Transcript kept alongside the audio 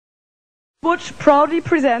Which proudly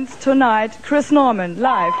presents tonight ChrisNorman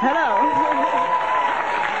live. Hello.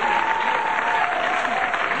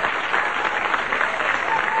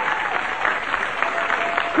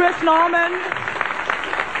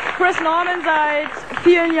 ChrisNorman seit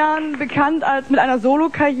vielen Jahren bekannt mit einer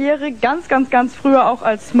Solokarriere, ganz früher auch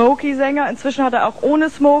als Smokey-Sänger. Inzwischen hat er auch ohne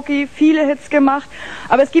Smokey viele Hits gemacht.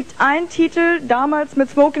 Aber es gibt einen Titel, damals mit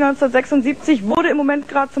Smokey 1976, wurde im Moment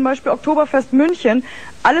gerade zum Beispiel Oktoberfest München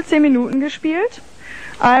alle 10 Minuten gespielt.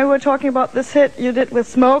 I were talking about this hit you did with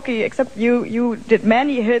Smokey, except you did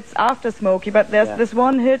many hits after Smokey, but there's this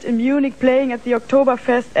one hit in Munich playing at the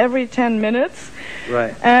Oktoberfest every 10 minutes.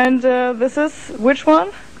 Right. And this is which one?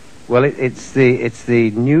 Well, it's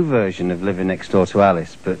the new version of Living Next Door to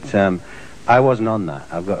Alice, but I wasn't on that.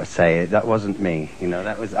 I've got to say, that wasn't me. You know,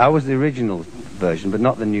 I was the original version, but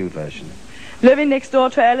not the new version. Living Next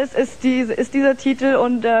Door to Alice ist dieser Titel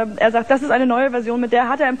und er sagt, das ist eine neue Version, mit der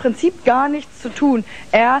hat er im Prinzip gar nichts zu tun.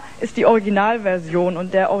 Er ist die Originalversion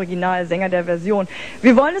und der Originalsänger der Version.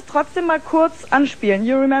 Wir wollen es trotzdem mal kurz anspielen.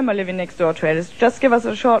 You remember Living Next Door to Alice? Just give us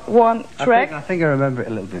a short one track. I think I remember it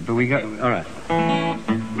a little bit, but we got all right.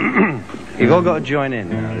 You've all got to join in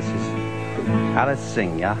now. This is Alice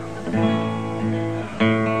sing, yeah.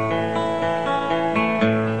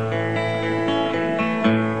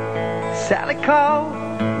 Sally called,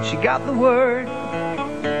 she got the word.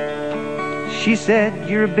 She said,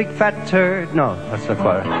 you're a big fat turd. No, that's not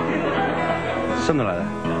quite right. Something like that.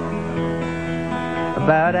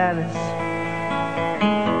 About Alice.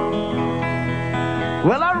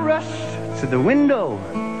 Well, I rushed to the window.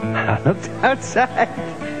 I looked outside,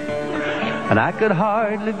 and I could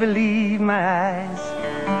hardly believe my eyes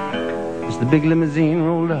as the big limousine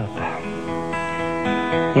rolled up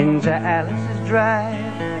into Alice's drive.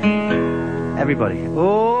 Everybody.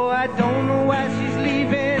 Oh, I don't know why she's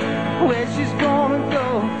leaving, where she's gonna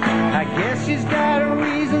go. I guess she's got her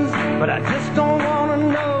reasons, but I just don't wanna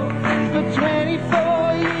know. For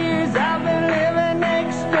 24 years I've been living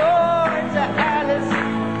next door to Alice.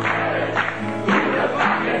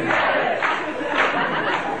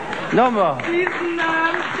 No more.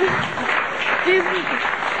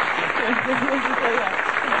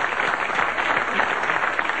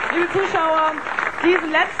 Liebe Zuschauer,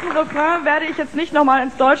 diesen letzten Refrain werde ich jetzt nicht nochmal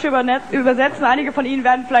ins Deutsche übersetzen. Einige von Ihnen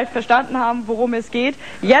werden vielleicht verstanden haben, worum es geht.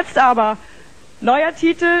 Jetzt aber neuer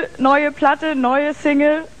Titel, neue Platte, neue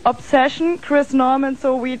Single, Obsession, ChrisNorman.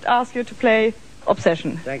 So we'd ask you to play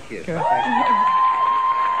Obsession. Thank you. Okay. Thank you.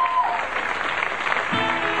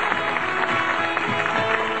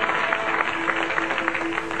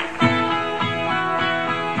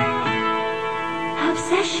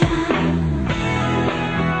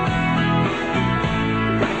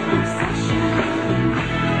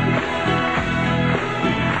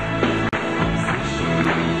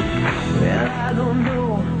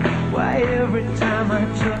 Every time I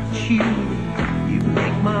touch you, you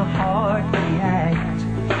make my heart react.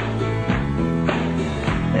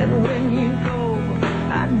 And when you go,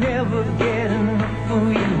 I never get enough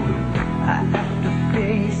of you. I have to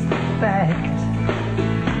face the fact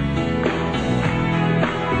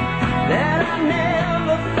that I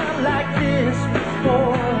never felt like this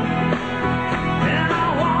before. And I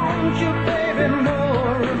want you, baby,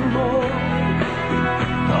 more and more.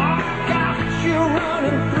 Oh, I got you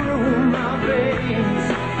running through my veins,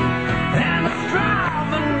 and it's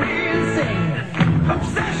driving me insane.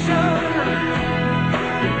 Obsession,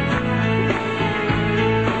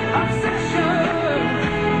 obsession,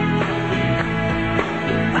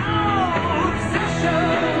 oh, obsession,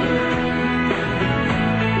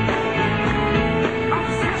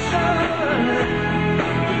 obsession.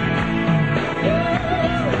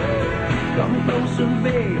 Come closer,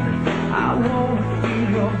 babe, I wanna feel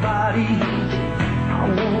your body.